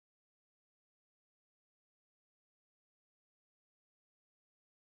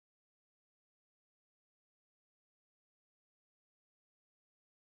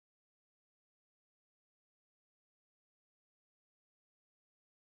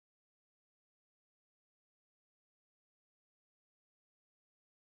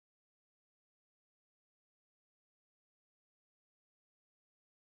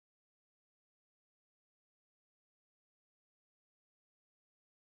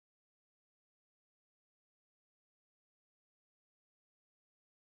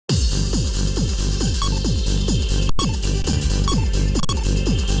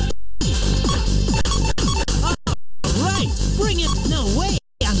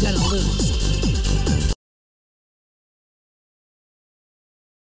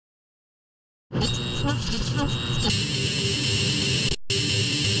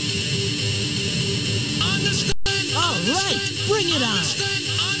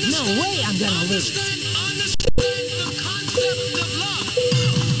no way I'm gonna lose. Understand the concept of love.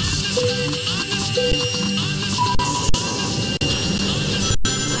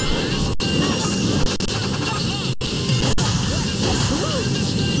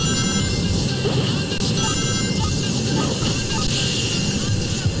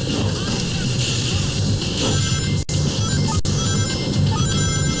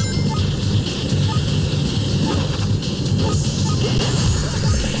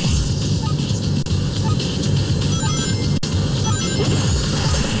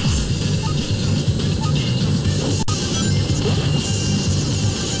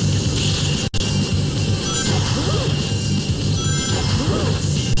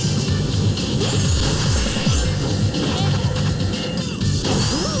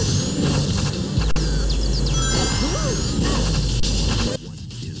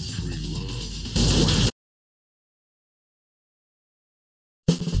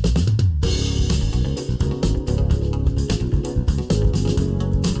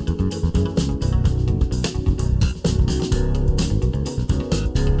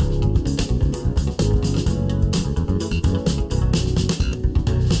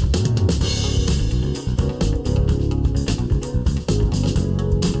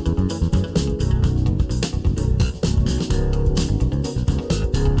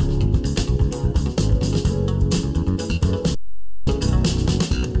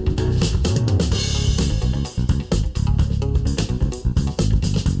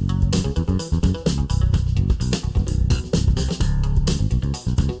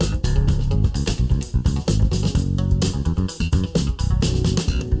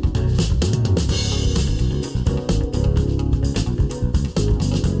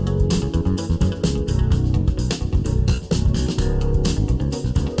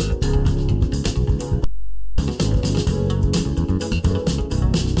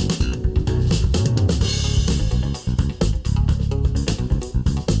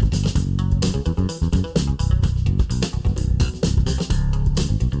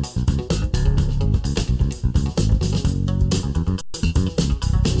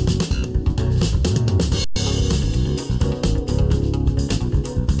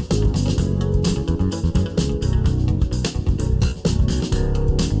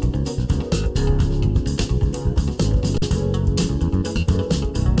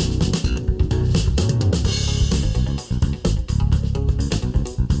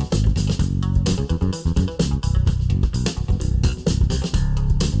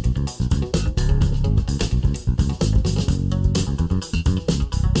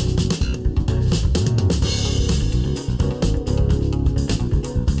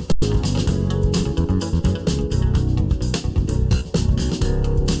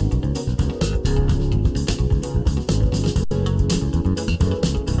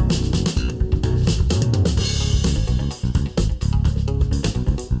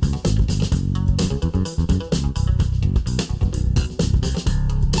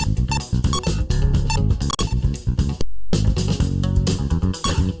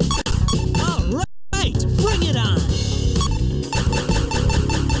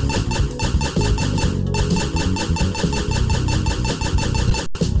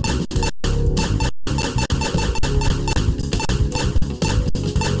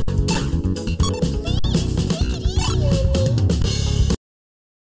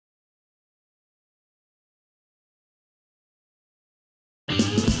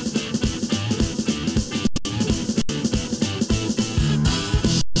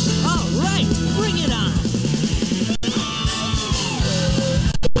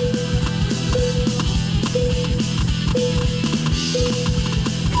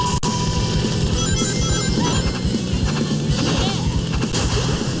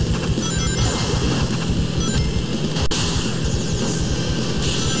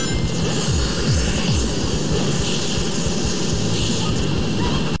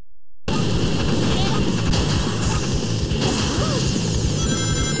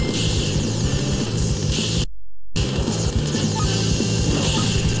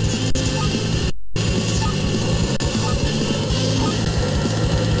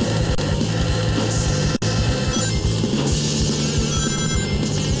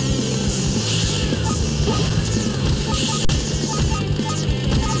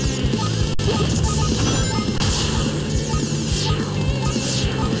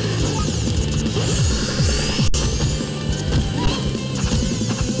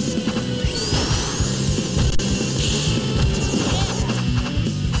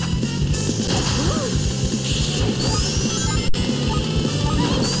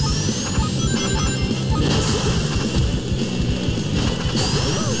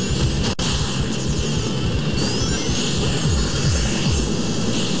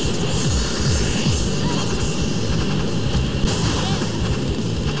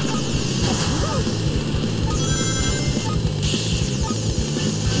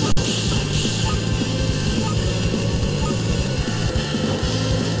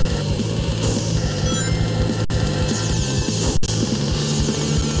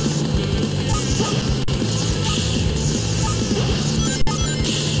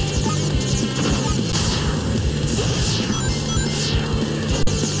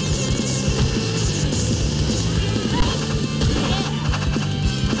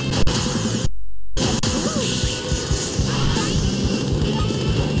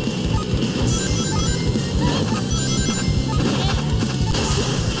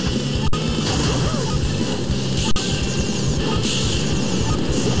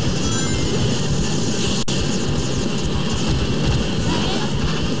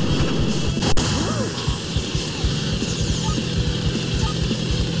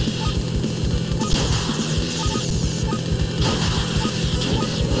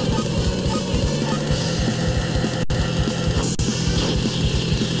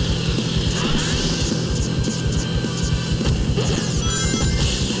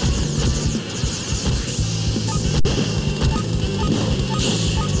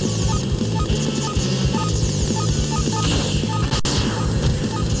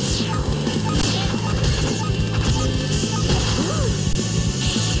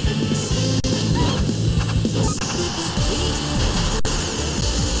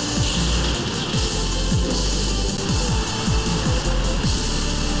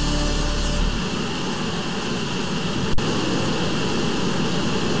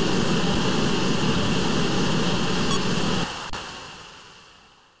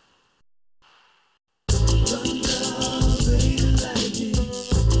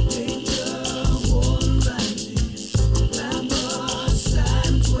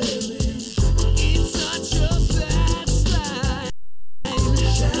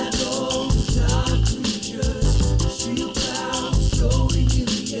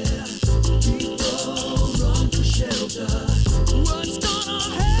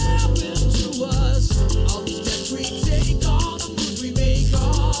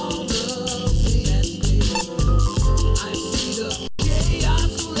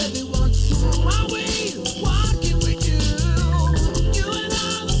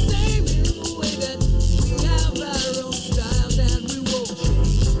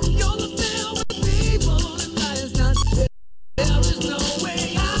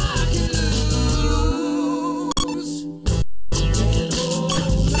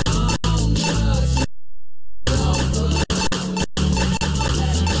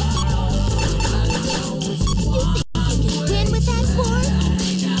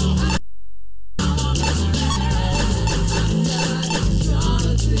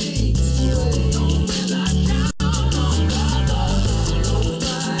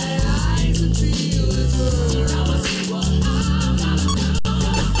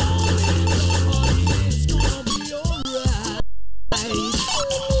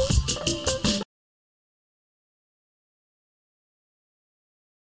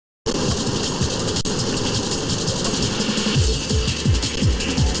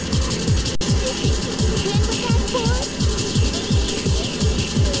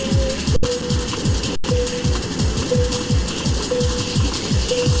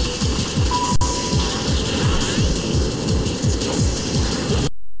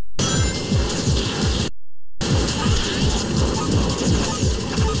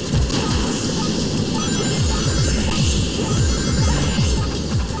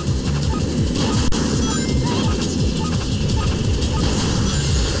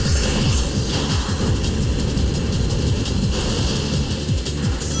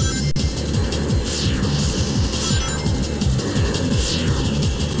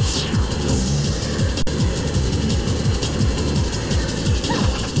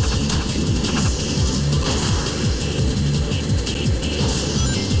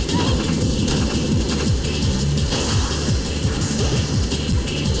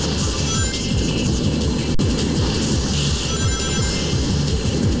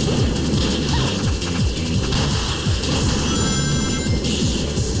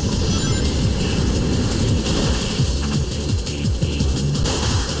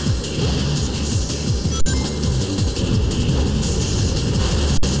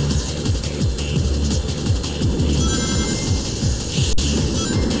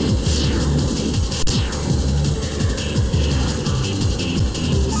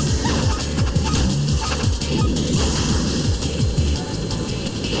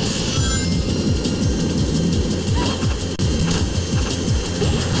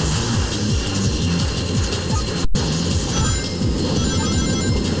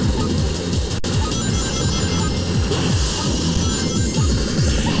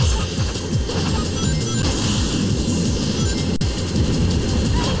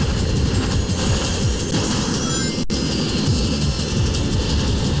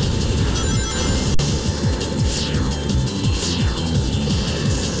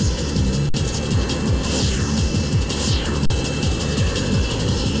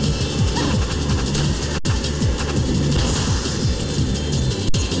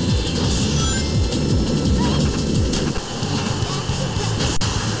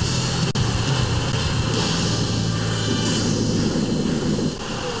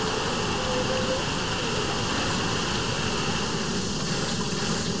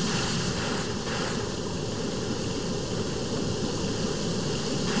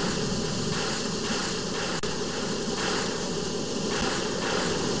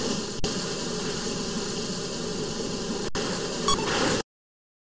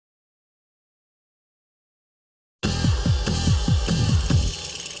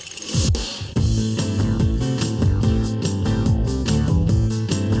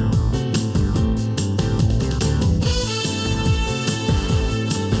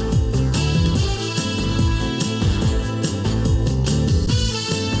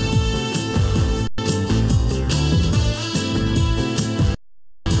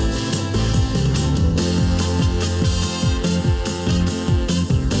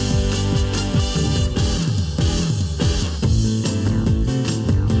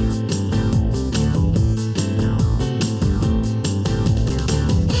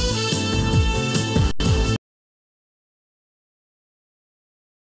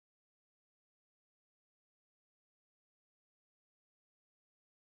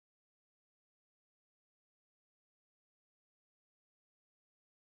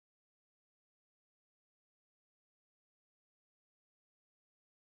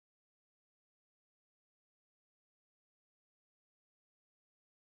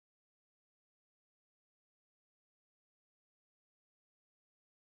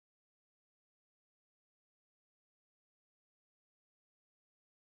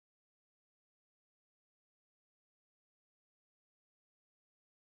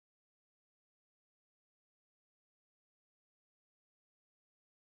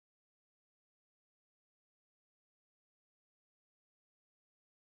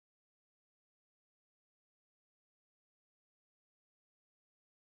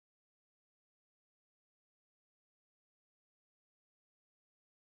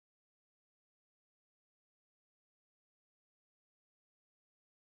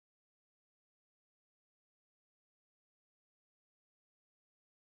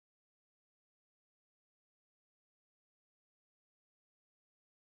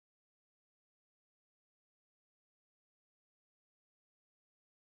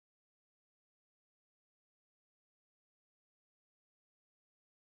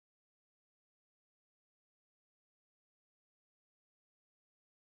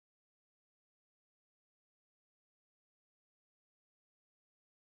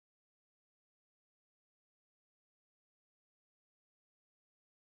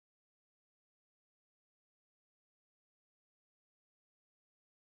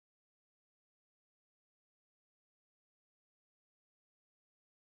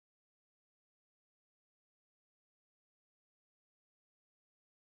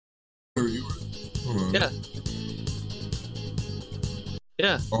 Hold on. Yeah.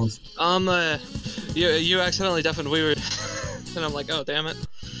 Yeah. Oh, You accidentally deafened. We were, and I'm like, oh damn it.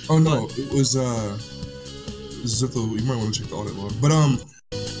 oh But no, it was Zitho. You might want to check the audit log. But huh?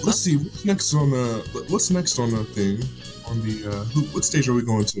 let's see what's next on the thing on the what stage are we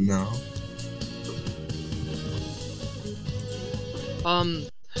going to now? Um,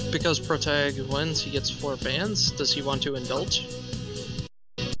 because Protag wins, he gets 4 bans. Does he want to indulge?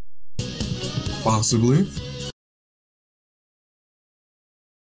 Possibly.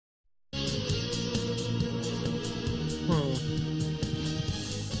 Hmm.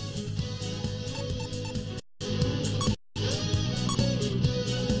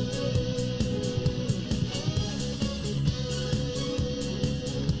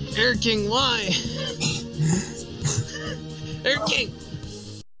 Air King, why? Air King.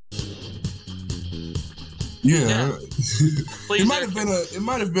 Yeah. Yeah, Please, Air King. it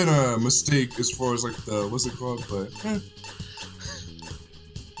might have been a mistake as far as like the what's it called, but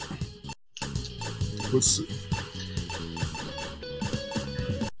let's see.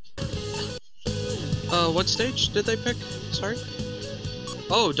 What stage did they pick? Sorry.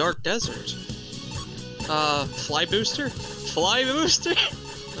 Oh, Dark Desert. Fly Booster? Fly Booster?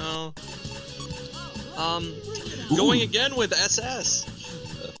 No. Going Ooh, again with SS.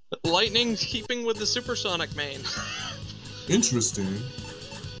 Lightning keeping with the supersonic main. interesting.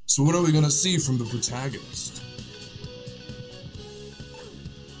 So what are we gonna see from the protagonist?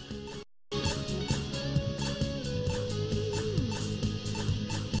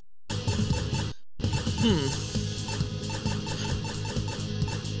 Hmm.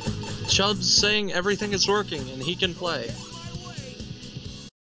 Chubb's saying everything is working and he can play.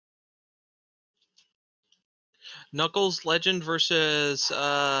 Knuckles Legend versus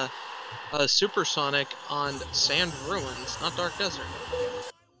Supersonic on Sand Ruins, not Dark Desert.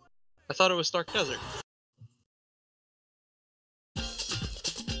 I thought it was Dark Desert.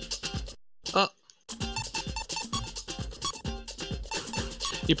 Oh,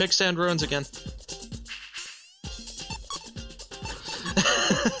 you picked Sand Ruins again.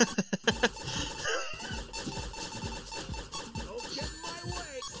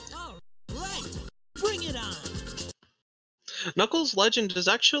 Knuckles Legend is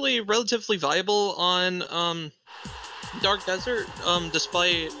actually relatively viable on Dark Desert,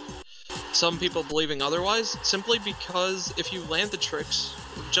 despite some people believing otherwise, simply because if you land the tricks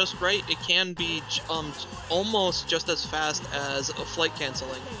just right, it can be almost just as fast as a flight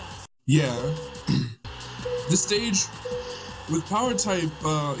canceling. Yeah, this stage with power type,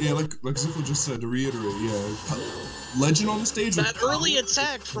 yeah, like Ziffle just said to reiterate, yeah, legend on the stage with That early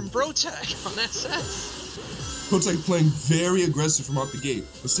attack from Brotech on SS. Protect playing very aggressive from out the gate.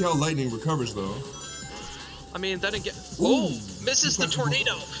 Let's see how Lightning recovers though. I mean, then again, Ooh, oh, misses the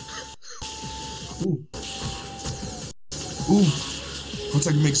tornado. Ooh, ooh.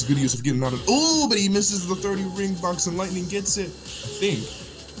 Protect makes good use of getting out of. Ooh, but he misses the 30 ring box and Lightning gets it. I think.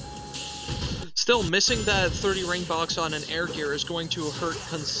 Still, missing that 30 ring box on an air gear is going to hurt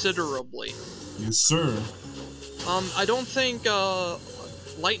considerably. Yes, sir. I don't think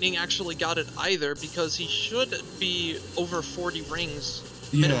Lightning actually got it either, because he should be over 40 rings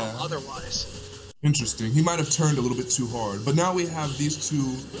minimum Yeah. otherwise. Interesting. He might have turned a little bit too hard, but now we have these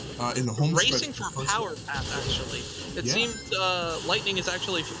two in the home Racing stretch. for Power Path, actually. It Yeah. seems Lightning is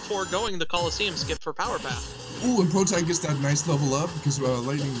actually foregoing the Coliseum skip for Power Path. Ooh, and Protag gets that nice level up because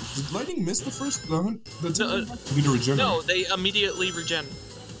Lightning. Did Lightning miss the first the 10 did it regenerate? No, they immediately regen.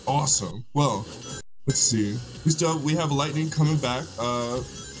 Awesome. Well, let's see. We have Lightning coming back.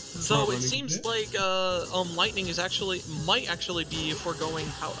 Though it seems like Lightning is might actually be foregoing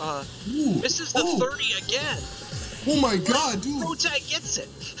how Ooh, misses the 30 again. Oh my god, dude! Protag gets it.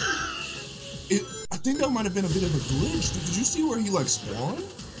 I think that might have been a bit of a glitch. Did you see where he like spawned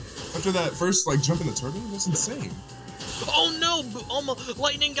after that first like jump in the turtle? That's insane. Oh no!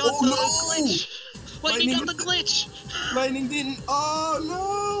 Lightning got the glitch. Lightning got the glitch. Lightning didn't. Oh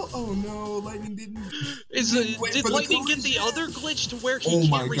no! Oh no! Lightning didn't. Did Lightning get the other glitch to where he Oh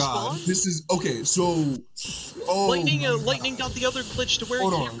my can't god! respawn? This is okay. So, Lightning got the other glitch to where he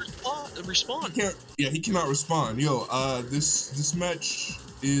can't respawn. He cannot respond. Yo, this match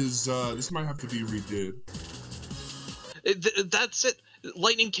is this might have to be redid. That's it.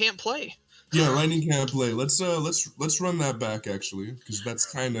 Lightning can't play. Yeah, Lightning can't play. Let's run that back actually, because that's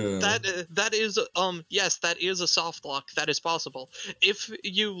kind of that is yes, that is a soft lock. That is possible. If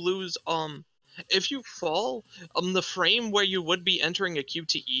you lose if you fall the frame where you would be entering a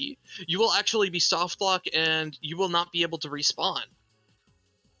QTE, you will actually be soft lock and you will not be able to respawn.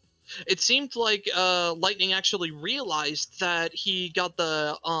 It seemed like Lightning actually realized that he got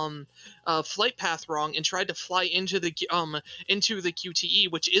the flight path wrong and tried to fly into the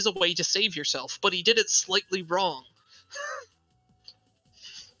QTE, which is a way to save yourself, but he did it slightly wrong.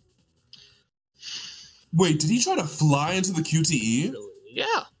 Wait, did he try to fly into the QTE?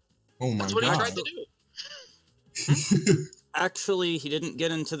 Yeah. Oh my That's what god. he tried to do. Actually, he didn't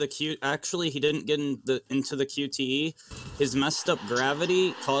get into the into the QTE. His messed up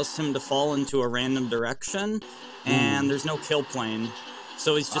gravity caused him to fall into a random direction, and there's no kill plane,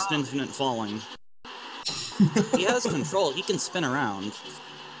 so he's just infinite falling. He has control. He can spin around.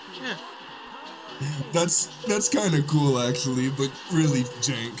 Yeah. That's kind of cool, actually, but really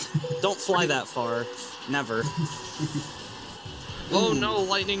jank. Don't fly that far. Never. Oh no,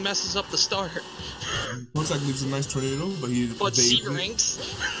 Lightning messes up the start. Protag leaves a nice tornado, but C ranks.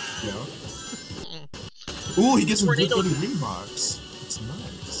 Yeah. Ooh, he gets a good ring box. It's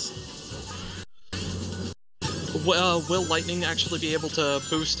nice. Will Lightning actually be able to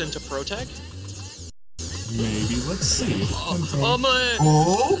boost into Protag? Maybe. Let's see.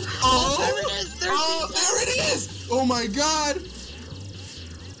 There it is! Oh my god!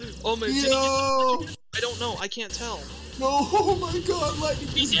 Oh my Yo! I don't know. I can't tell. No! Oh my god! Lightning!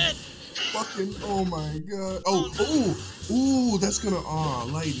 He did! Fucking! Oh my god! Oh! Ooh! That's gonna!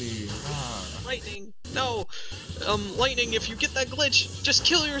 Lightning! Lightning! No! Lightning! If you get that glitch, just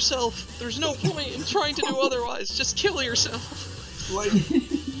kill yourself. There's no point in trying to do otherwise. Just kill yourself. Lightning!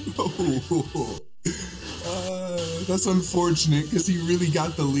 No! That's unfortunate because he really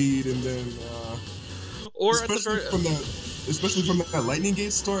got the lead, and then especially from that Lightning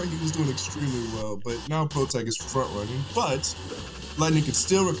Gate start, he was doing extremely well. But now Protag is front running, but Lightning can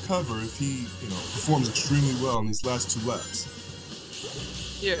still recover if he, performs extremely well in these last 2 laps.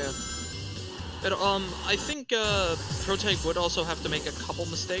 Yeah. But, I think Protag would also have to make a couple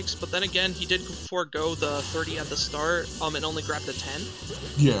mistakes, but then again, he did forego the 30 at the start, and only grabbed a 10.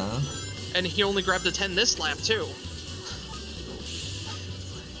 Yeah. And he only grabbed a 10 this lap, too.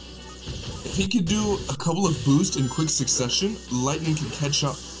 If he could do a couple of boosts in quick succession, Lightning can catch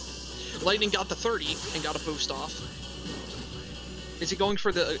up. Lightning got the 30 and got a boost off. Is he going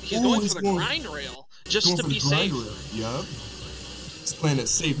for the... He's going for the grind rail, just to be safe. Yep. He's playing it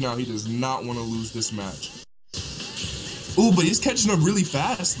safe now. He does not want to lose this match. Ooh, but he's catching up really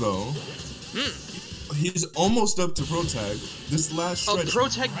fast, though. He's almost up to Protag. This last stretch...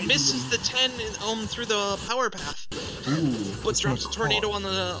 Protag misses the 10 through the power path. Ooh, but drops a tornado on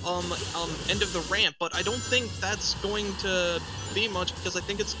the end of the ramp, but I don't think that's going to be much, because I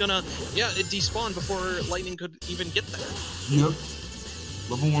think it's gonna... it despawned before Lightning could even get there. Yep.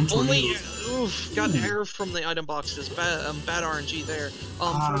 Level 1 tornado. Got error from the item boxes. Bad RNG there.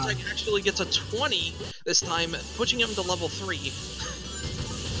 Protag actually gets a 20 this time, pushing him to level 3.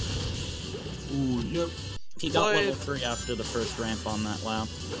 Ooh, yep. He got level 3 after the first ramp on that lap.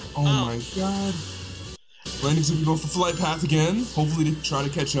 Oh my god. Lightning's gonna go for flight path again, hopefully to try to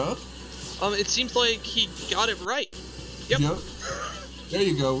catch up. It seems like he got it right. Yep. There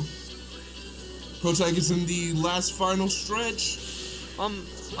you go. Protag is in the last final stretch. On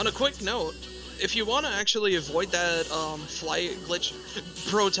a quick note, if you want to actually avoid that flight glitch,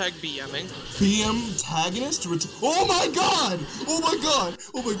 Protag BMing. BM antagonist? Oh my god! Oh my god!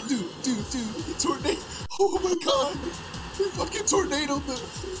 Oh my dude, tornado! Oh my god! He fucking tornadoed the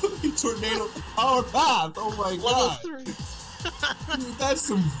power path! Oh my god! Level 3. Dude, that's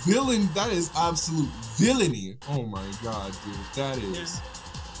some villain. That is absolute villainy. Oh my god, dude, that is.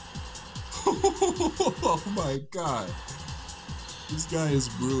 Oh my god. This guy is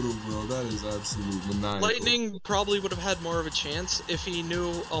brutal, bro. That is absolute maniacal. Lightning probably would have had more of a chance if he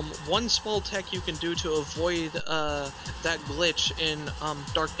knew one small tech you can do to avoid that glitch in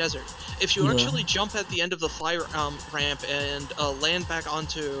Dark Desert. If you actually jump at the end of the fly ramp and land back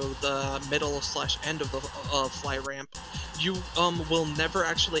onto the middle/end of the fly ramp, you will never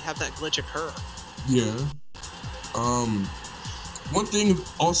actually have that glitch occur. Yeah. One thing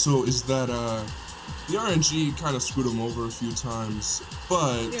also is that the RNG kind of screwed him over a few times,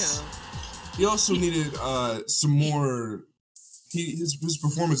 but he also needed some more. His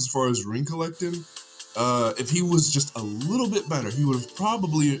performance as far as ring collecting. If he was just a little bit better, he would have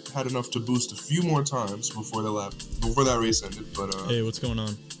probably had enough to boost a few more times before that race ended. But hey, what's going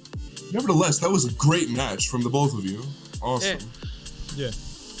on? Nevertheless, that was a great match from the both of you. Awesome. Yeah. I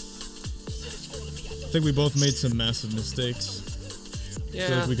think we both made some massive mistakes. Yeah. I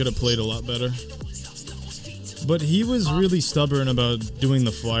feel like we could have played a lot better. But he was really stubborn about doing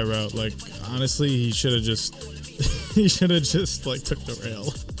the fly route. Like, honestly, he should have just like took the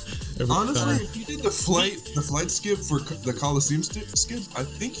rail. Honestly, if he did think the flight skip for the Coliseum skip, I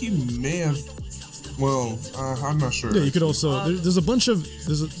think he may have. Well, I'm not sure. Yeah, you could also. There's a bunch of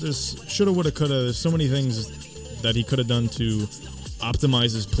there's shoulda, woulda, coulda. There's so many things that he could have done to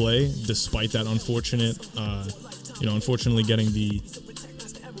optimize his play, despite that unfortunate, unfortunately getting the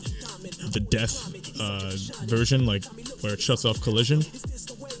death version, like where it shuts off collision.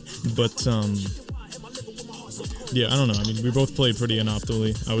 But yeah, I don't know. I mean, we both played pretty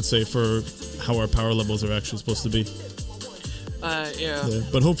inoptimally, I would say, for how our power levels are actually supposed to be. Yeah.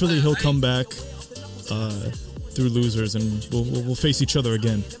 But hopefully he'll come back through losers, and we'll face each other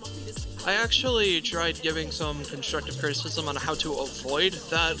again. I actually tried giving some constructive criticism on how to avoid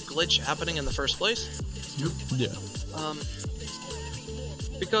that glitch happening in the first place. Yep. Yeah.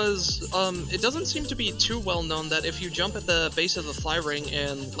 Because it doesn't seem to be too well known that if you jump at the base of the fly ring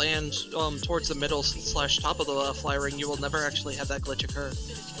and land towards the middle / top of the fly ring, you will never actually have that glitch occur.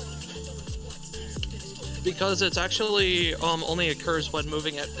 Because it's actually only occurs when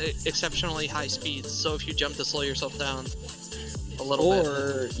moving at exceptionally high speeds, so if you jump to slow yourself down a little bit.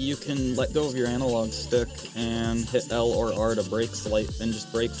 Or you can let go of your analog stick and hit L or R to brake and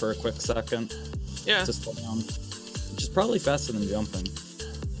just brake for a quick second. Yeah. To slow down. Which is probably faster than jumping.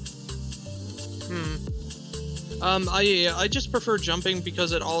 I just prefer jumping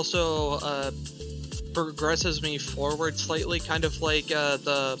because it also progresses me forward slightly, kind of like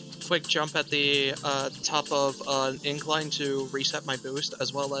the quick jump at the top of an incline to reset my boost,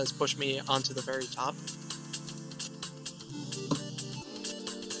 as well as push me onto the very top.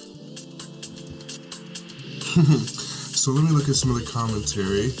 So let me look at some of the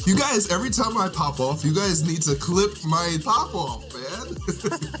commentary. You guys, every time I pop off, you guys need to clip my pop off, man.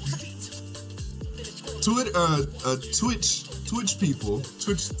 Twitch people,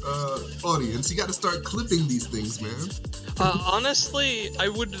 Twitch audience, you gotta start clipping these things, man. Honestly, I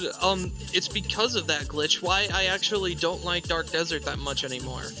would, it's because of that glitch why I actually don't like Dark Desert that much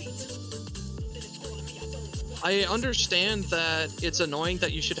anymore. I understand that it's annoying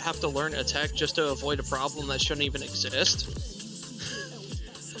that you should have to learn attack just to avoid a problem that shouldn't even exist.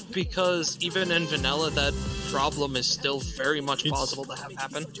 Because even in vanilla, that problem is still very much possible to have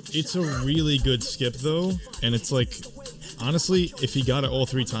happen. It's a really good skip, though, and it's like, honestly, if he got it all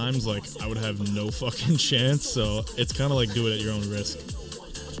 3 times, like, I would have no fucking chance, so it's kind of like do it at your own risk.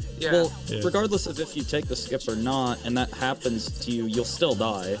 Yeah. Well, regardless of if you take the skip or not, and that happens to you, you'll still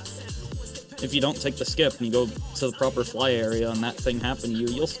die. If you don't take the skip and you go to the proper fly area and that thing happened to you,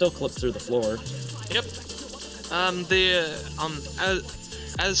 you'll still clip through the floor. Yep.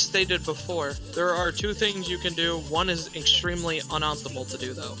 As stated before, there are 2 things you can do. One is extremely unoptimal to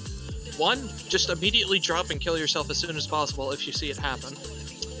do, though. One, just immediately drop and kill yourself as soon as possible if you see it happen.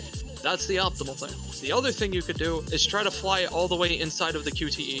 That's the optimal thing. The other thing you could do is try to fly all the way inside of the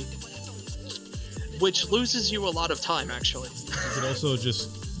QTE, which loses you a lot of time, actually. You could also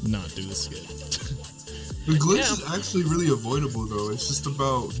just not do the skip. The glitch is actually really avoidable, though. It's just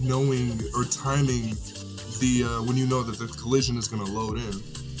about knowing or timing the when you know that the collision is going to load in.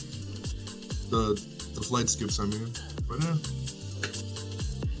 The flight skips, I mean. But yeah.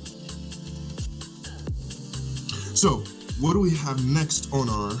 So, what do we have next on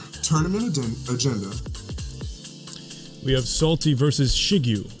our tournament agenda? We have Salty versus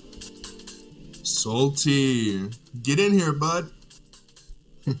Shigyu. Salty. Get in here, bud.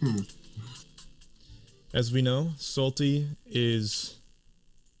 As we know, Salty is,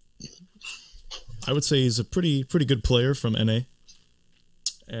 I would say, he's a pretty good player from NA,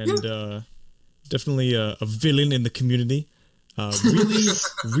 and definitely a villain in the community.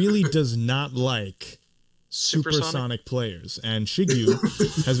 Really does not like supersonic players, and Shigyu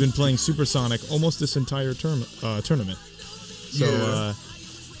has been playing supersonic almost this entire tournament. So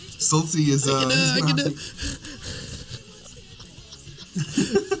Salty is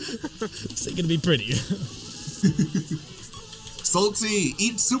it's gonna be pretty. Salty,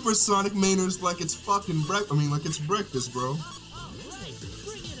 eat supersonic mainers like it's fucking like it's breakfast, bro.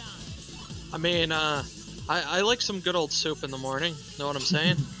 I mean, I like some good old soup in the morning. Know what I'm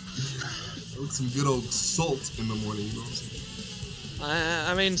saying? Like some good old salt in the morning, you know what I'm saying?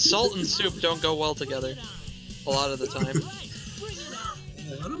 I mean, salt and soup don't go well together a lot of the time.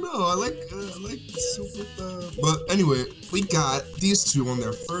 I don't know. I like soup with But anyway, we got these two on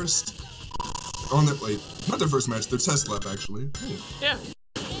their first, not their first match, their test lap actually. Yeah.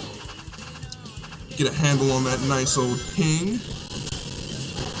 Get a handle on that nice old ping.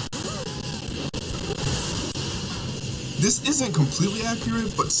 This isn't completely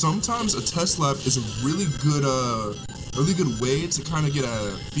accurate, but sometimes a test lap is a really good way to kind of get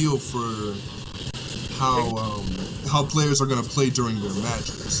a feel for how how players are gonna play during their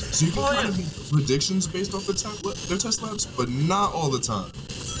matches. So you can kind of make predictions based off their test labs, but not all the time.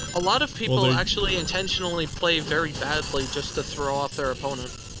 A lot of people actually intentionally play very badly just to throw off their opponent.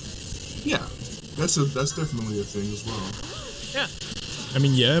 Yeah, that's definitely a thing as well. Yeah. I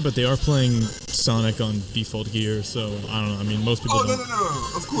mean, yeah, but they are playing Sonic on default gear, so I don't know. I mean, most people. Oh,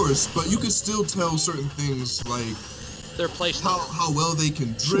 no, of course, but you can still tell certain things like their playstyle, how well they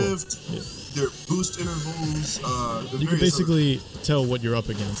can drift, their boost intervals. You can basically tell what you're up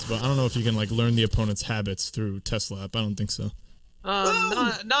against, but I don't know if you can like learn the opponent's habits through test lab. I don't think so.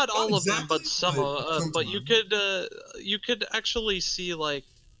 Not all of them, but some. But you could actually see like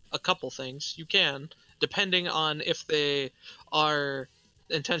a couple things. You can, depending on if they are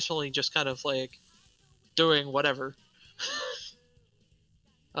intentionally just kind of like doing whatever.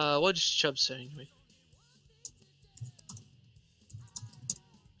 What is Chubb saying to me?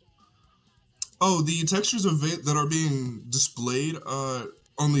 Oh, the textures that are being displayed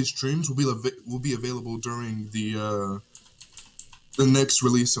on these streams will be available during the next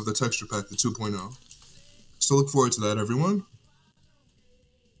release of the texture pack, the 2.0. So look forward to that, everyone.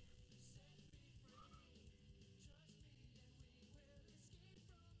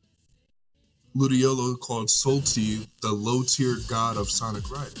 Ludiolo called Salty the low-tier god of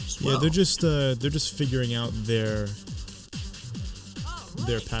Sonic Riders. Wow. Yeah, they're just figuring out their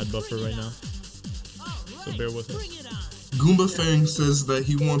pad buffer right now. So bear with us. Goomba Fang says that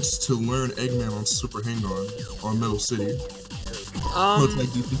he wants to learn Eggman on Super Hang-On on Metal City. Do you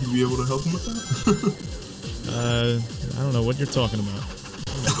think you'd be able to help him with that? I don't know what you're talking about.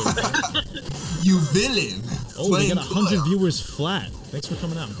 You villain! Oh, we got 100 viewers flat. Thanks for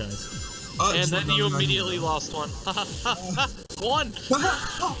coming out, guys. And then you immediately lost one. One!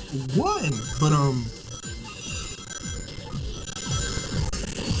 One!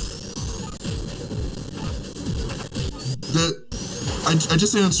 But, I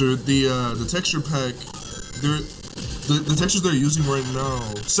just answered the texture pack. The textures they're using right now,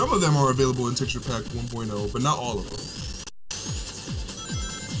 some of them are available in texture pack 1.0, but not all of them.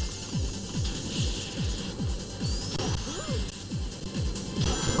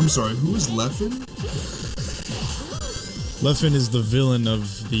 I'm sorry, who is Leffen? Leffen is the villain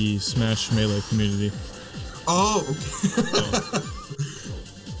of the Smash Melee community. Oh, okay.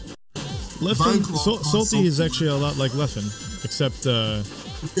 Leffen, Salty is actually a lot like Leffen, except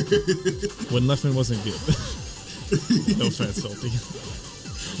when Leffen wasn't good. No offense, Salty,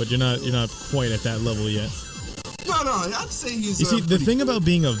 but you're not quite at that level yet. No, I'd say he's. You see, the thing about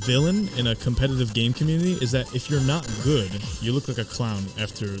being a villain in a competitive game community is that if you're not good, you look like a clown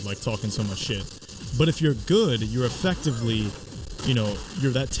after like talking so much shit. But if you're good, you're effectively,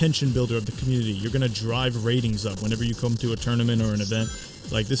 you're that tension builder of the community. You're gonna drive ratings up whenever you come to a tournament or an event.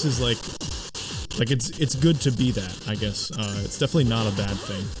 Like this is like it's good to be that. I guess it's definitely not a bad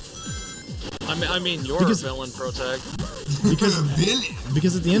thing. I mean, you're a villain, Protag.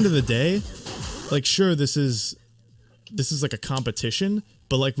 Because at the end of the day, like, sure, this is like a competition,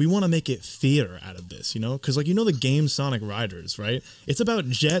 but like we want to make it fair out of this, because like the game Sonic Riders, right? It's about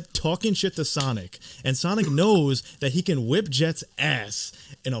Jet talking shit to Sonic, and Sonic knows that he can whip Jet's ass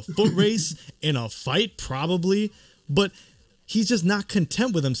in a foot race, in a fight probably, but he's just not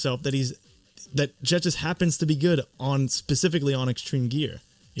content with himself that Jet just happens to be good specifically on Extreme Gear,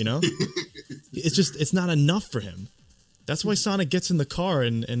 It's not enough for him. That's why Sonic gets in the car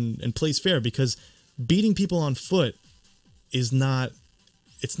and plays fair, because beating people on foot is not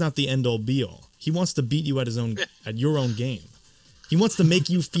the end all be all. He wants to beat you at your own game. He wants to make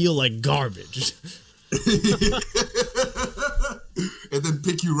you feel like garbage. And then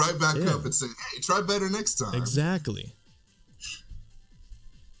pick you right back up and say, hey, try better next time. Exactly.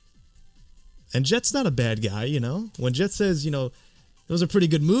 And Jet's not a bad guy, When Jet says, those are pretty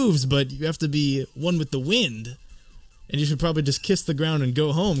good moves, but you have to be one with the wind, and you should probably just kiss the ground and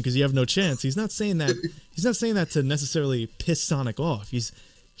go home because you have no chance. He's not saying that. He's not saying that to necessarily piss Sonic off. He's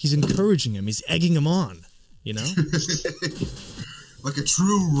encouraging him. He's egging him on. Like a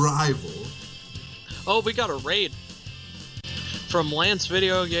true rival. Oh, we got a raid from Lance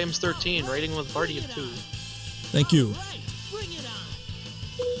Video Games 13, raiding with party of 2. Thank you.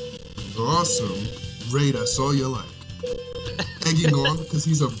 Awesome. Raid, I saw you like. Egging on because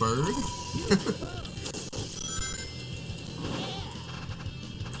he's a bird?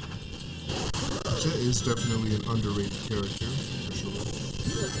 Jet is definitely an underrated character, for sure.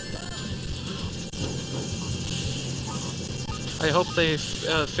 I hope they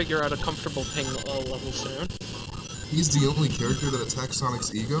figure out a comfortable ping level soon. He's the only character that attacks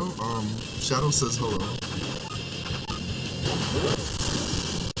Sonic's ego. Shadow says hello.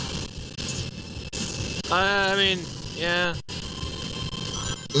 I mean, Yeah.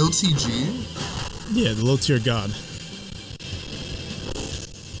 LTG? Yeah, the low tier god.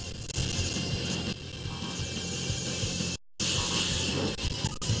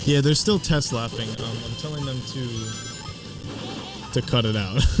 Yeah, they're still test laughing. I'm telling them to cut it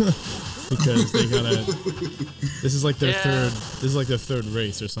out because they gotta. This is like their third. This is like their third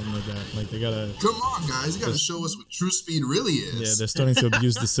race or something like that. Like they gotta. Come on, guys! You gotta show us what true speed really is. Yeah, they're starting to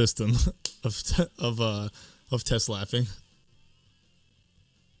abuse the system of test laughing.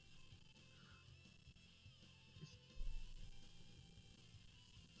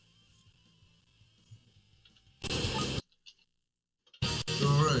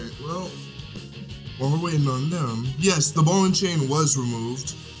 All right. Well, while we're waiting on them, yes, the ball and chain was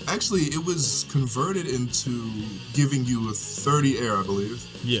removed. Actually, it was converted into giving you a 30 air, I believe.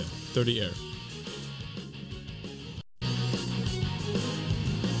 Yeah, 30 air.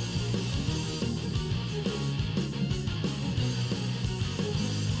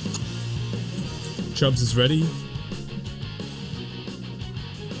 Chubbs is ready.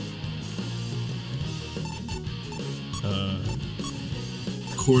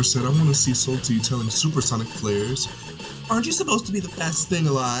 Core said, I want to see Salty telling supersonic players, aren't you supposed to be the fastest thing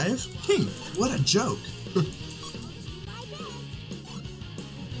alive? What a joke.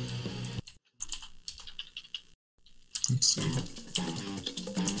 Let's see.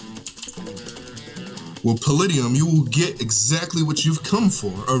 Well, Palladium, you will get exactly what you've come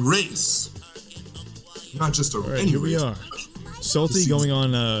for, a race. Not just a race. Alright, here we are. Salty going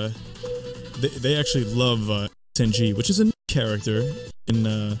on, they actually love SNG, which is a new character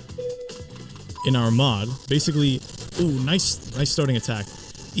in our mod. Basically, ooh, nice starting attack.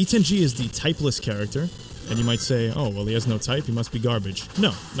 E10G is the typeless character, and you might say, oh, well, he has no type, he must be garbage.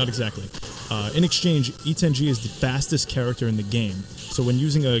 No, not exactly. In exchange, E10G is the fastest character in the game, so when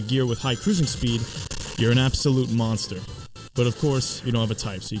using a gear with high cruising speed, you're an absolute monster. But of course, you don't have a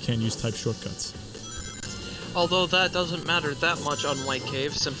type, so you can't use type shortcuts. Although that doesn't matter that much on White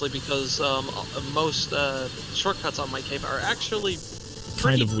Cave, simply because most shortcuts on White Cave are actually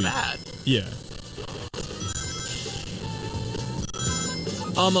pretty kind of weak. Bad. Yeah.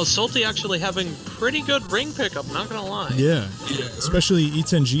 Salty actually having pretty good ring pickup, not gonna lie. Yeah. Especially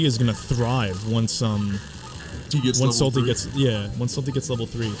E10G is gonna thrive once Salty gets level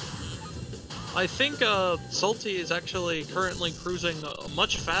 3. I think Salty is actually currently cruising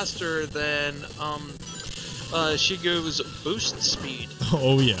much faster than Shigu's boost speed.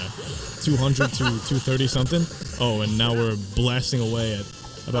 Oh yeah, 200 to 230 something. Oh, and now we're blasting away at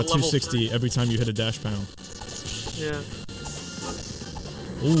about 260 every time you hit a dash panel. Yeah.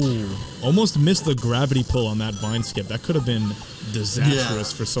 Ooh, almost missed the gravity pull on that vine skip. That could have been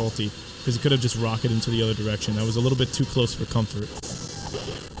disastrous for Salty, because he could have just rocketed into the other direction. That was a little bit too close for comfort.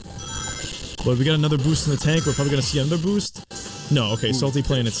 But we got another boost in the tank. We're probably gonna see another boost. No, okay, Salty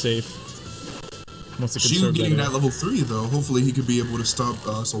playing it safe. Wants to conserve getting that level 3 though. Hopefully he could be able to stop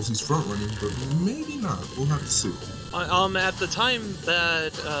Salty's front running, but maybe not. We'll have to see. At the time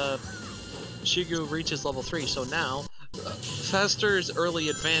that Shigu reaches level 3, so now Faster's early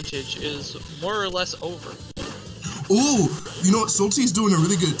advantage is more or less over. Ooh, you know what? Salty's doing a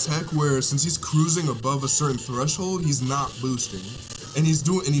really good tech where since he's cruising above a certain threshold, he's not boosting, and he's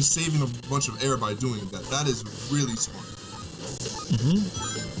saving a bunch of air by doing that. That is really smart.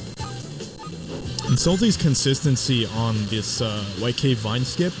 And Salty's consistency on this White Cave Vine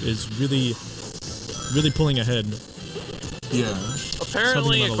skip is really pulling ahead. Yeah.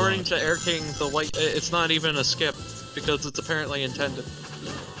 Apparently, according to Air King, it's not even a skip because it's apparently intended.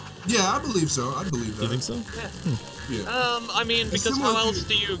 Yeah, I believe so. I believe that. You think so? Yeah. Yeah. I mean, because how else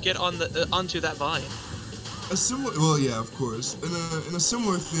do you get on onto that vine? Well, yeah, of course. And a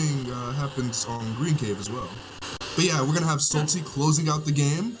similar thing happens on Green Cave as well. But yeah, we're gonna have Salty closing out the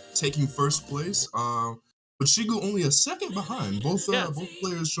game, taking first place. But Shigu only a second behind. Both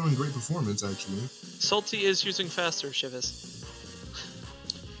players showing great performance actually. Salty is using faster, Shivas.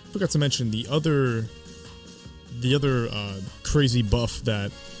 Forgot to mention the other crazy buff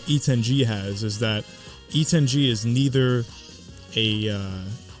that E10G has is that E10G is neither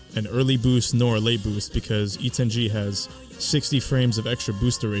an early boost nor a late boost because E10G has 60 frames of extra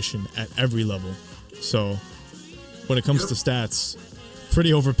boost duration at every level. So when it comes to stats,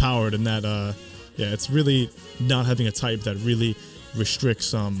 pretty overpowered in that it's really not having a type that really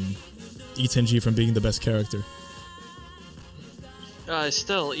restricts E10G from being the best character.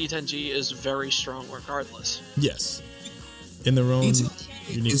 Still, E10G is very strong regardless. Yes. In their own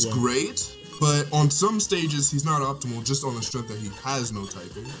unique is way. great, but on some stages he's not optimal just on the strength that he has no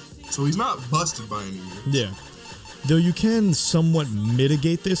typing. So he's not busted by any means. Yeah. Though you can somewhat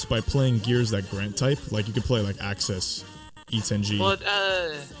mitigate this by playing gears that grant type. Like you could play like Access, E10G. But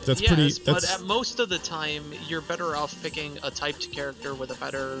that's yes, pretty. But at most of the time, you're better off picking a typed character with a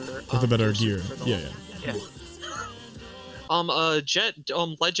better gear. Yeah. Jet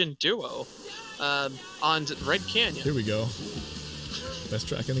Legend Duo, on Red Canyon. Here we go. Best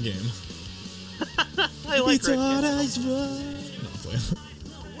track in the game. I like Red Canyon. No, I'm playing.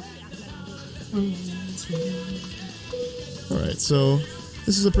 Alright, so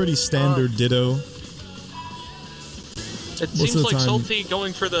this is a pretty standard Ditto. It seems like Salty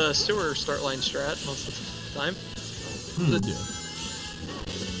going for the sewer start line strat most of the time. Yeah.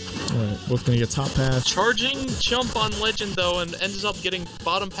 Alright, both gonna get top pass. Charging jump on Legend though, and ends up getting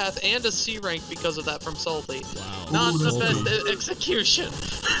bottom path and a C rank because of that from Salty. Wow. Not the Salty. best execution.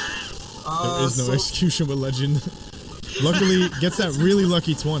 There is no execution with Legend. Luckily, gets that really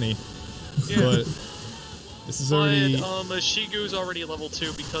lucky 20. Yeah. But this is already... Shigu's already level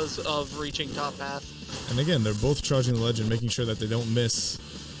 2 because of reaching top path. And again, they're both charging the Legend, making sure that they don't miss.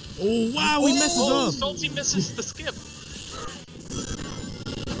 Oh, wow, he messes up! Salty misses the skip.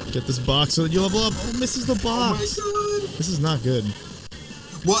 Get this box so that you level up. Oh, misses the box. Oh my god. This is not good.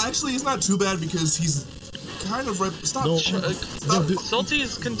 Well, actually, it's not too bad because he's kind of right. Stop. No, Salty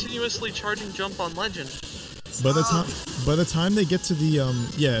is continuously charging jump on Legend. By the time they get to the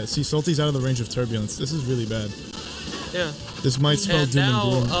see, Salty's out of the range of turbulence. This is really bad. Yeah. This might spell doom and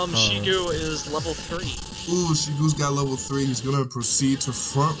gloom. Shigu is level 3. Ooh, Shigu's got level 3. He's gonna proceed to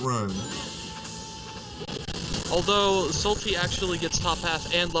front run. Although Salty actually gets top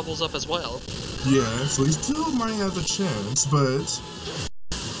path and levels up as well. Yeah, so he still might have a chance, but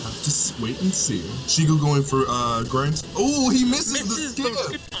have to wait and see. Shigu going for grind. Oh, he misses the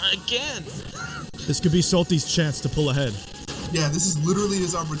skip again. This could be Salty's chance to pull ahead. Yeah, this is literally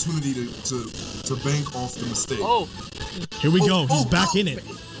his opportunity to bank off the mistake. Oh, here we go. He's back in it.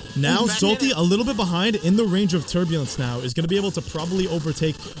 Now Salty, a little bit behind, in the range of turbulence now, is going to be able to probably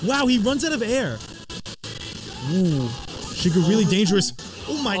overtake. Wow, he runs out of air. Ooh, Shigu really dangerous.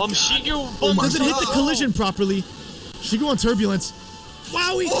 Oh my god. Shigu doesn't hit the collision properly. Shigu on turbulence.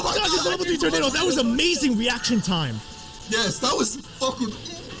 Wow, he got his level 3 tornado. That was amazing reaction time. Yes, that was fucking...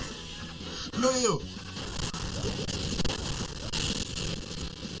 No.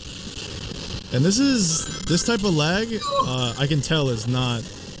 And this type of lag, I can tell is not,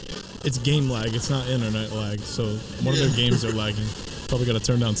 it's game lag, it's not internet lag. So one of their games are lagging. Probably got to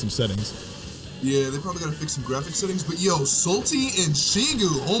turn down some settings. Yeah, they probably got to fix some graphic settings. But yo, Salty and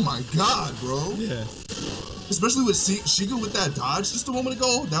Shigu, oh my god, bro. Yeah. Especially with Shigu with that dodge just a moment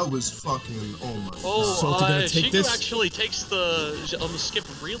ago, that was fucking, oh my god. Salty gonna take Shigu this? actually takes the skip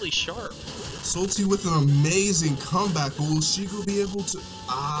really sharp. Salty with an amazing comeback, but will Shigu be able to?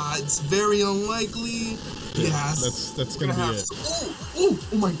 It's very unlikely. Yeah, that's gonna be it. Oh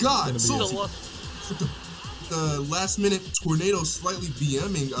my god! Salty. The last minute tornado slightly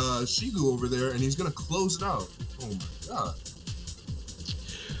BMing Shigu over there, and he's gonna close it out. Oh my god.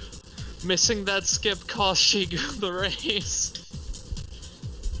 Missing that skip cost Shigu the race.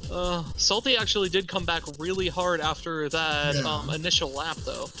 Salty actually did come back really hard after that initial lap,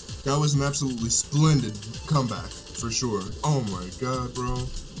 though. That was an absolutely splendid comeback, for sure. Oh my god, bro.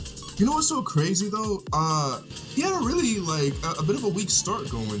 You know what's so crazy, though? He had a really, a bit of a weak start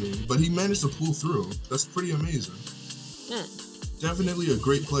going in, but he managed to pull through. That's pretty amazing. Definitely a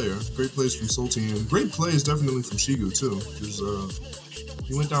great player. Great plays from Salty, and great plays definitely from Shigu, too, because,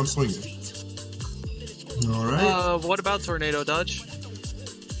 he went down swinging. Alright. What about Tornado Dodge?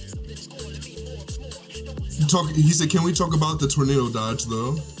 He said, can we talk about the tornado dodge,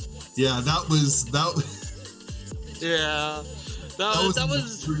 though? Yeah, that was... Yeah. That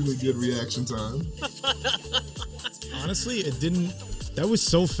was really good reaction time. Honestly, it didn't... That was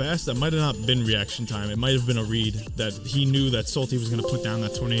so fast, that might have not been reaction time. It might have been a read that he knew that Salty was going to put down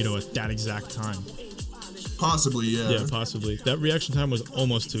that tornado at that exact time. Possibly, yeah. Yeah, possibly. That reaction time was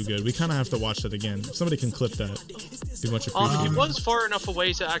almost too good. We kind of have to watch that again. If somebody can clip that, be much appreciated. He was far enough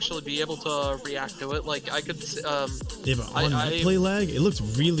away to actually be able to react to it. Like, I could, Yeah, but on that play lag, it looked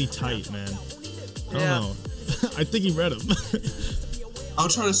really tight, man. I don't know. I think he read him. I'll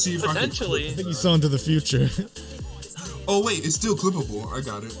try to see if Potentially. I think he saw into the future. Oh, wait, it's still clippable. I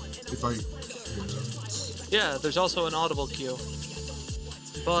got it. If I... Yeah, there's also an audible cue.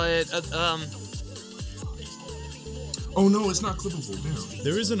 But, Oh no, it's not clippable. Damn.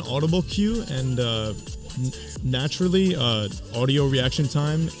 There is an audible cue, and naturally, audio reaction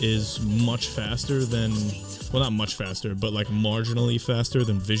time is much faster than, well, not much faster, but like marginally faster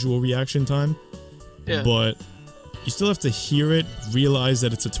than visual reaction time. Yeah. But you still have to hear it, realize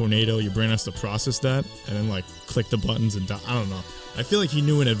that it's a tornado. Your brain has to process that, and then like click the buttons and I don't know. I feel like he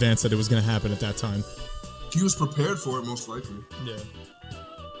knew in advance that it was gonna happen at that time. He was prepared for it, most likely. Yeah.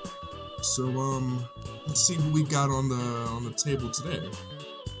 So let's see who we got on the table today,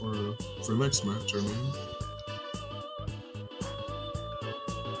 or for the next match. I mean.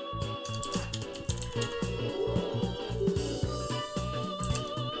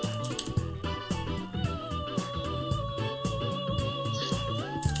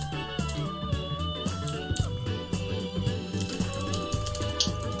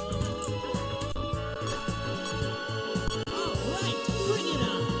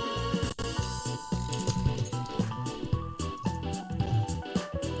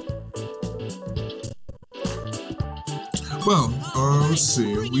 Well, let's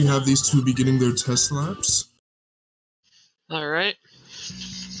see. We have these two beginning their test laps. Alright.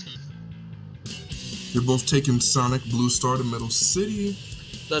 They're both taking Sonic Blue Star to Metal City.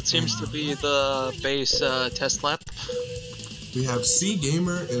 That seems to be the base test lap. We have C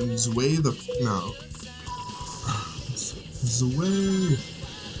Gamer and Zwei Zwei.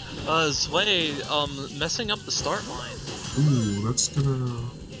 Zwei, messing up the start line. Ooh, that's gonna...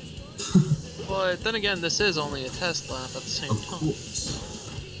 But then again, this is only a test lap at the same time. Of course.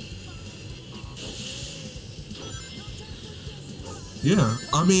 Yeah,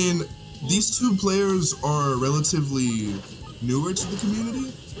 I mean, these two players are relatively newer to the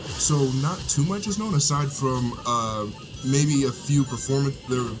community, so not too much is known aside from maybe a few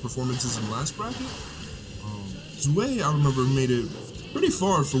their performances in last bracket. Zwei, I remember, made it pretty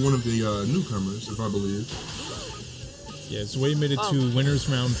far for one of the newcomers, if I believe. Yeah, Zwei made it to winners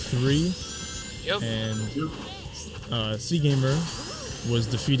round 3. Yep. And C Gamer was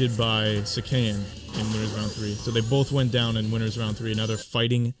defeated by Sakayan in winners round 3. So they both went down in winners round 3. Now they're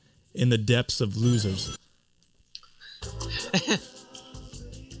fighting in the depths of losers.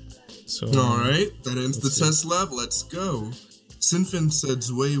 So all right, that ends the test lab. Let's go. Sinfin said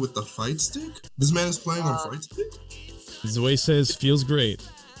Zwei with the fight stick. This man is playing on fight stick. Zwei says feels great.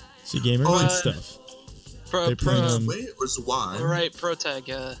 C Gamer good stuff. They're playing Zwei or Zwei? All right, pro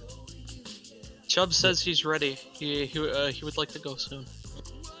tag. Chubb says he's ready. He would like to go soon.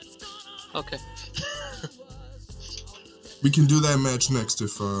 Okay. We can do that match next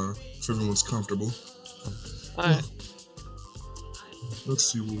if everyone's comfortable. Alright. Let's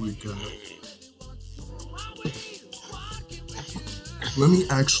see what we got. Let me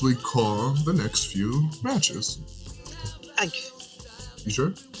actually call the next few matches. Thank you. You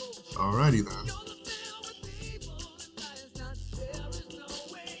sure? Alrighty then.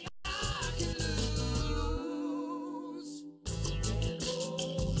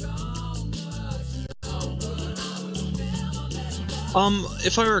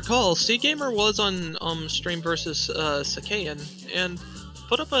 If I recall, C Gamer was on stream versus Sakayan and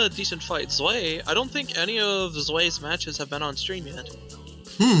put up a decent fight. Zwei, I don't think any of Zwei's matches have been on stream yet.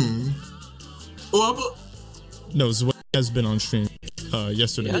 Well, no, Zwei has been on stream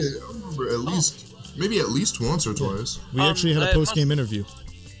yesterday. Yeah, I remember at least, maybe at least once or twice. We actually had a post-game interview.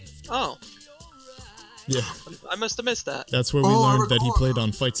 Oh. Yeah. I must have missed that. That's where we learned that he played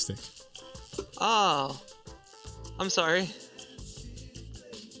on Fight Stick. Oh. I'm sorry.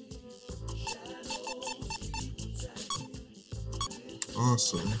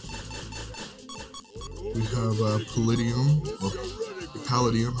 Awesome. We have Palladium, or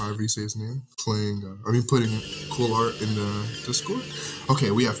Palladium, however you say his name, playing, putting cool art in the Discord.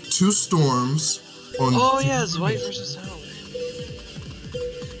 Okay, we have two Storms on... Oh yeah, Zwei versus Hell.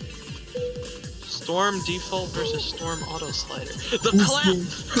 Storm Default versus Storm Auto Slider. The clap!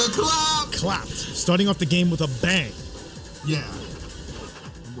 The clap! Clapped. Starting off the game with a bang. Yeah.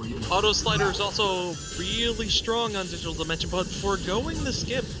 Auto Slider is also really strong on Digital Dimension, but foregoing the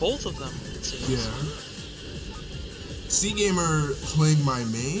skip, both of them, it seems. Yeah. C Gamer playing my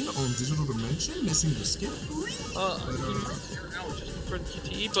main on Digital Dimension, missing the skip. He might tear out just for the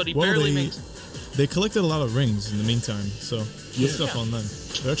QTE, but he barely makes. They collected a lot of rings in the meantime, so good stuff on them.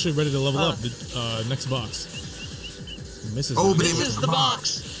 They're actually ready to level up the next box. Misses the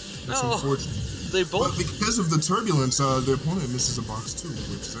box. That's No. unfortunate. They both. But because of the turbulence, their opponent misses a box too,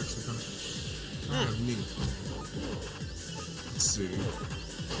 which is actually kind of neat. Let's see.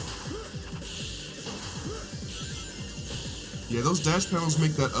 Yeah, those dash panels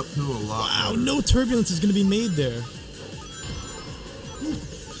make that uphill a lot. Wow, better. no turbulence is going to be made there.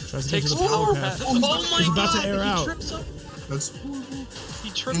 Tries to get to the power path. Oh my He's about god! to air out. Trips up. That's horrible. He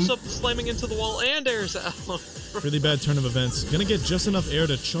trips up, slamming into the wall, and airs out. Really bad turn of events. Gonna get just enough air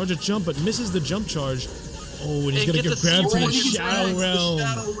to charge a jump, but misses the jump charge. Oh, and he's gonna get grabbed to the Shadow Realm.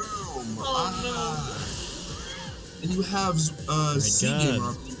 Oh no. and you have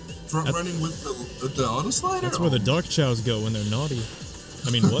C-Gamer front running with the auto slider. That's where the Dark Chows go when they're naughty.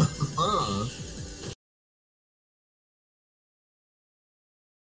 I mean, what?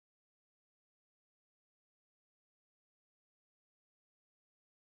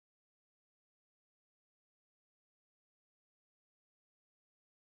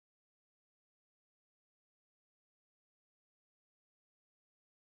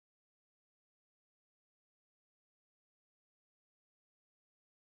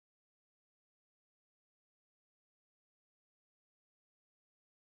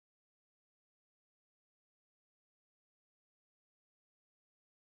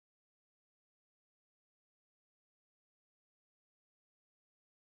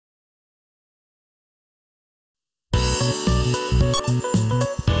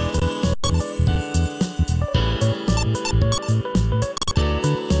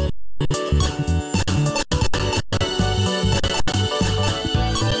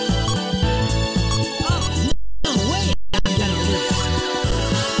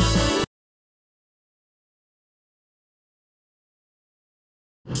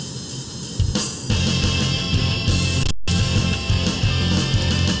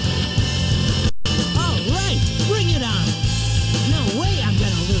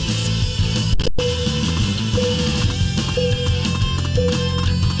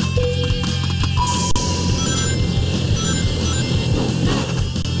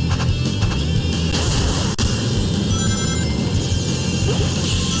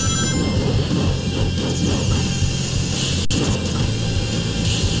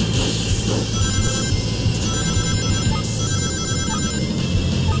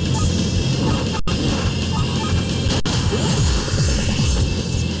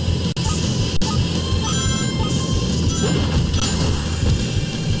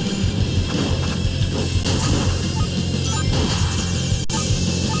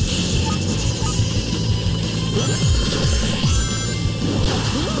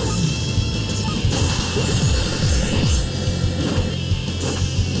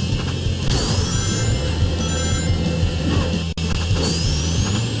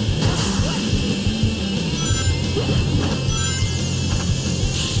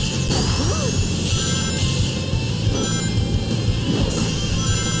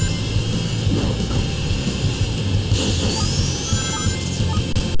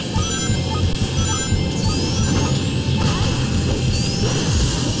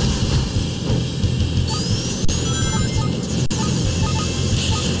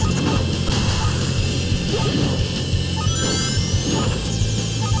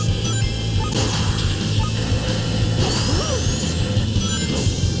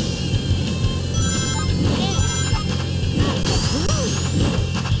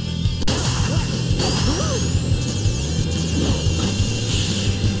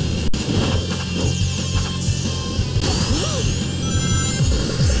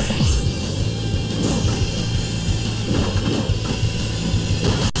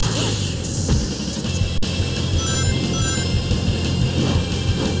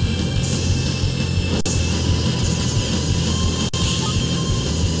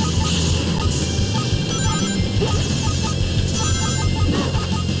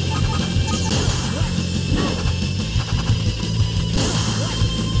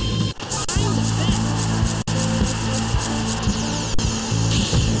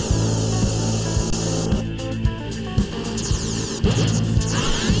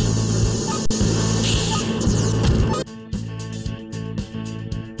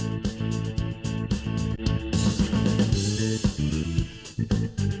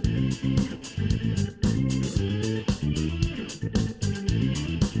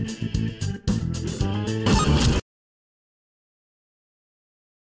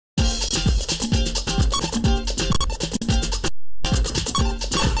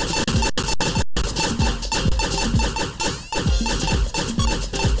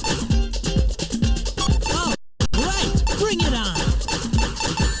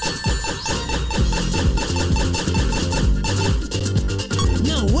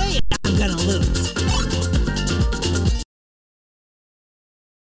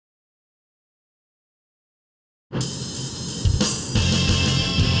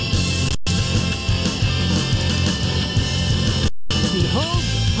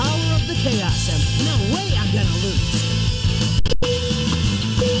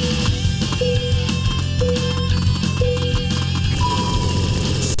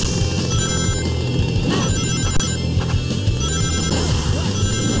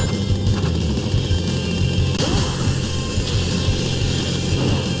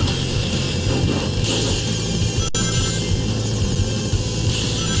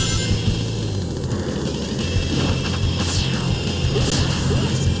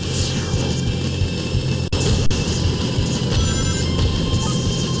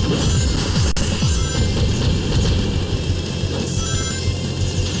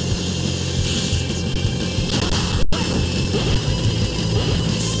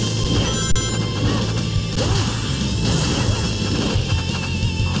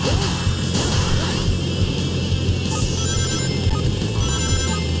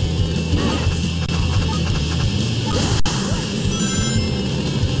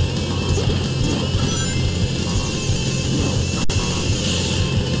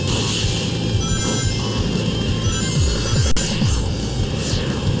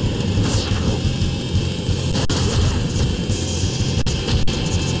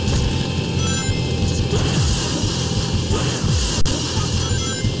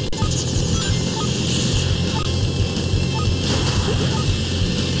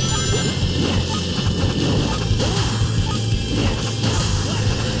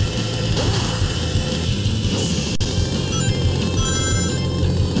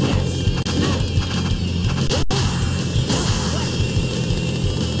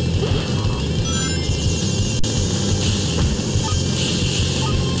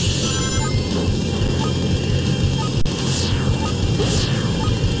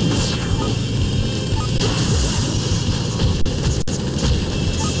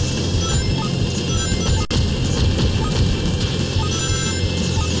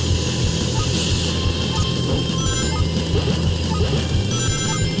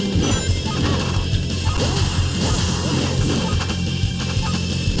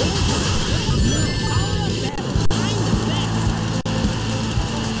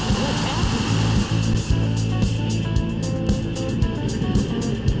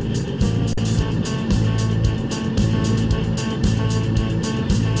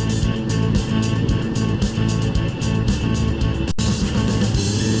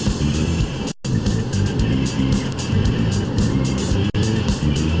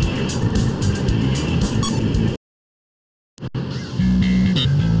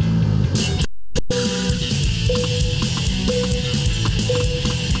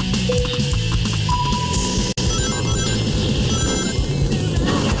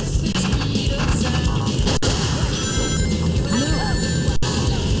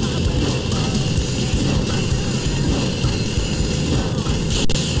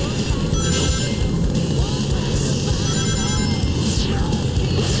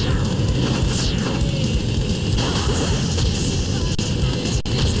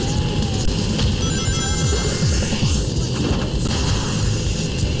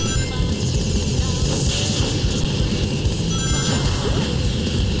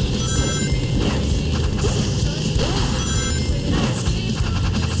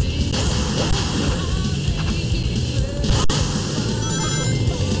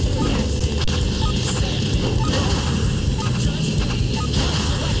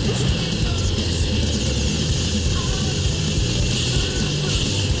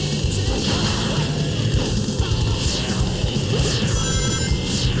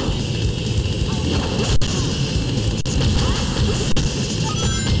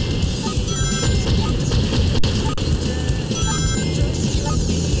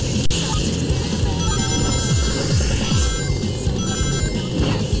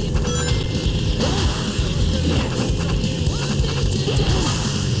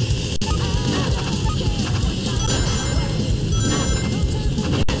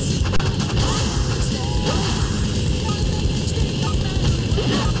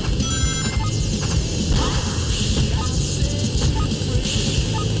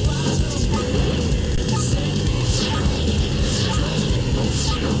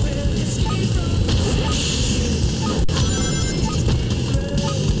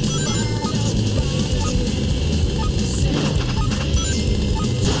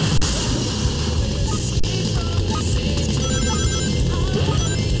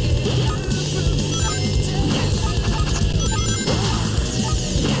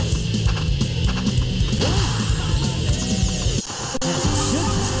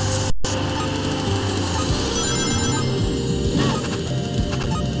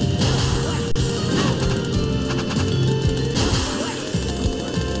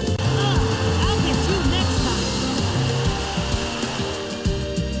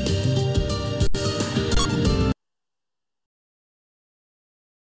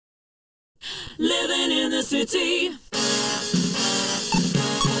 community.